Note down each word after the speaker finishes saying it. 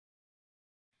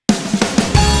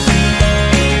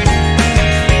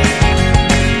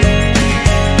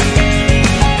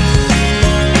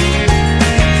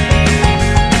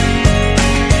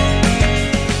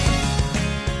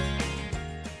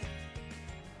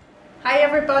Hi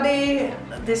everybody,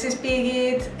 this is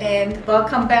Birgit and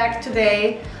welcome back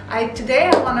today. Today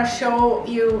I want to show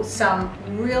you some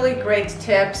really great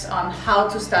tips on how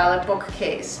to style a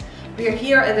bookcase. We are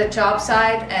here at the job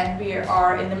site and we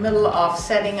are in the middle of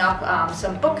setting up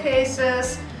some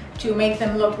bookcases to make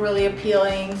them look really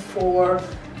appealing for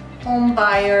home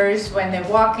buyers when they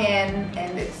walk in.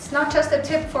 And it's not just a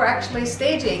tip for actually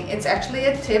staging, it's actually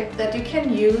a tip that you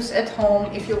can use at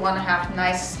home if you want to have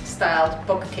nice styled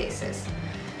bookcases.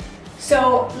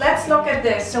 So let's look at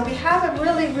this. So we have a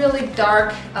really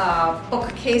dark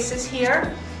bookcases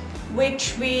here,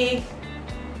 which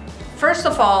first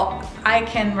of all, I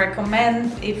can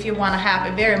recommend if you want to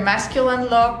have a very masculine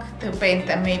look to paint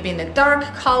them maybe in a dark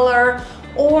color,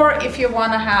 or if you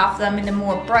want to have them in a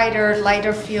more brighter,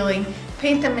 lighter feeling,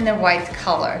 paint them in a white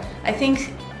color. I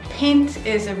think paint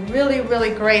is a really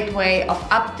great way of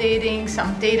updating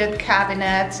some dated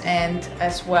cabinets and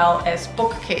as well as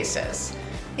bookcases.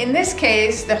 In this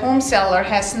case, the home seller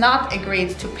has not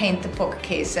agreed to paint the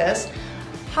bookcases.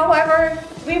 However,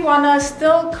 we want to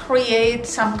still create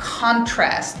some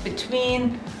contrast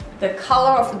between the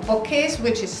color of the bookcase,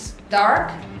 which is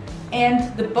dark,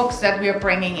 and the books that we are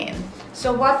bringing in.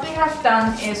 So what we have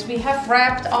done is we have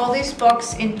wrapped all these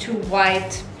books into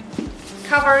white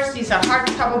covers. These are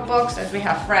hardcover books that we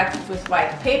have wrapped with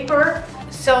white paper.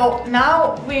 So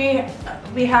now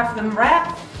we have them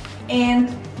wrapped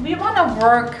and we want to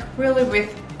work really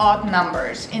with odd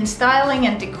numbers. In styling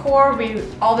and decor, we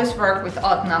always work with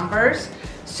odd numbers.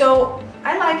 So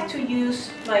I like to use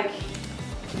like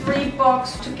 3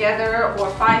 books together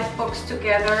or 5 books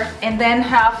together and then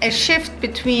have a shift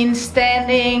between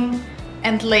standing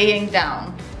and laying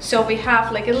down. So we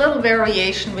have like a little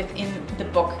variation within the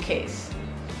bookcase.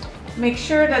 Make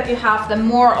sure that you have them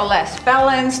more or less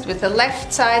balanced with the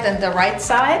left side and the right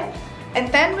side.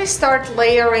 And then we start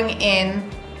layering in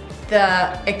the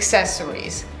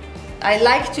accessories. I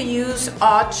like to use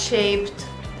odd shaped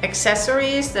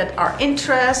accessories that are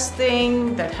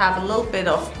interesting, that have a little bit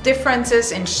of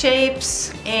differences in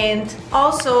shapes and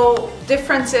also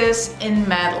differences in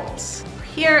metals.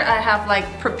 Here I have like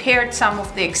prepared some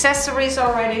of the accessories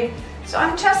already. So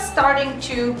I'm just starting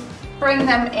to bring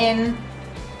them in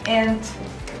and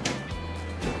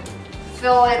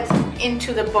fill it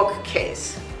into the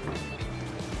bookcase.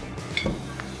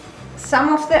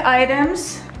 Some of the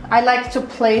items I like to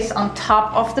place on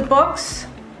top of the books.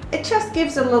 It just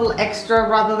gives a little extra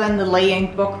rather than the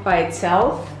laying book by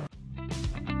itself.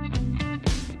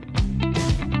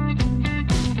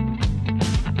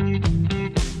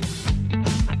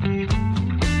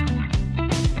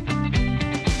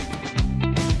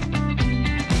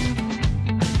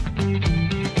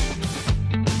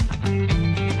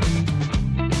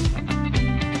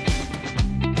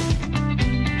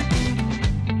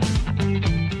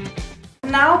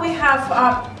 Now we have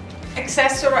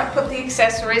put the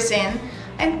accessories in,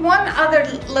 and one other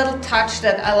little touch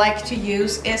that I like to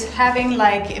use is having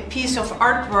like a piece of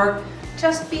artwork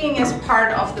just being as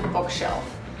part of the bookshelf.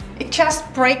 It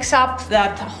just breaks up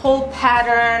that whole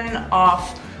pattern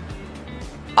of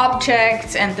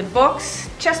objects and the books,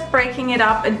 just breaking it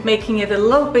up and making it a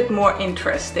little bit more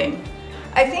interesting.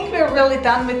 I think we're really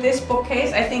done with this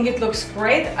bookcase. I think it looks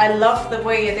great. I love the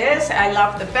way it is. I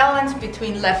love the balance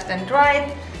between left and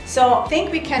right. So I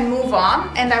think we can move on,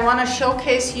 and I want to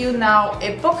showcase you now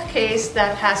a bookcase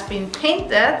that has been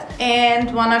painted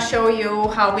and want to show you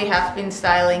how we have been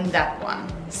styling that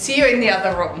one. See you in the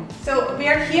other room. So we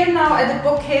are here now at the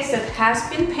bookcase that has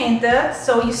been painted.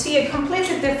 So you see a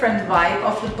completely different vibe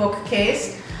of the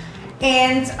bookcase.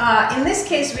 And in this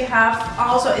case we have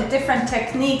also a different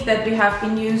technique that we have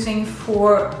been using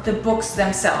for the books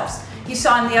themselves. You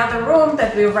saw in the other room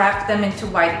that we wrapped them into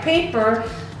white paper.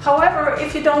 However,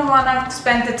 if you don't want to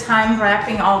spend the time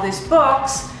wrapping all these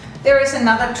books, there is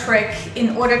another trick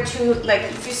in order to, like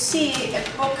if you see a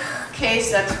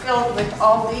bookcase that's filled with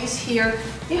all these here,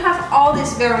 you have all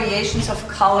these variations of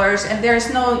colors and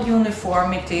there's no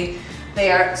uniformity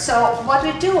there. So what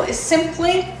we do is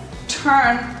simply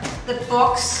turn the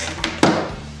books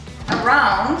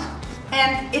around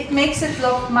and it makes it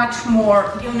look much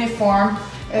more uniform,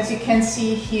 as you can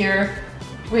see here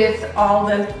with all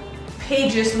the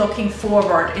pages looking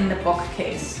forward in the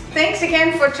bookcase. Thanks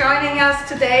again for joining us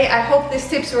today. I hope these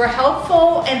tips were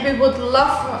helpful and we would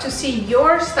love to see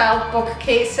your styled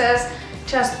bookcases.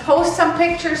 Just post some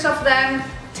pictures of them,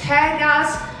 tag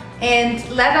us, and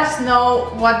let us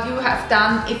know what you have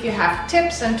done. If you have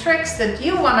tips and tricks that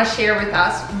you want to share with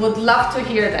us, would love to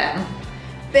hear them.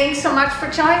 Thanks so much for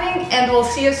joining, and we'll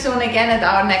see you soon again at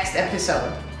our next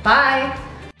episode. Bye!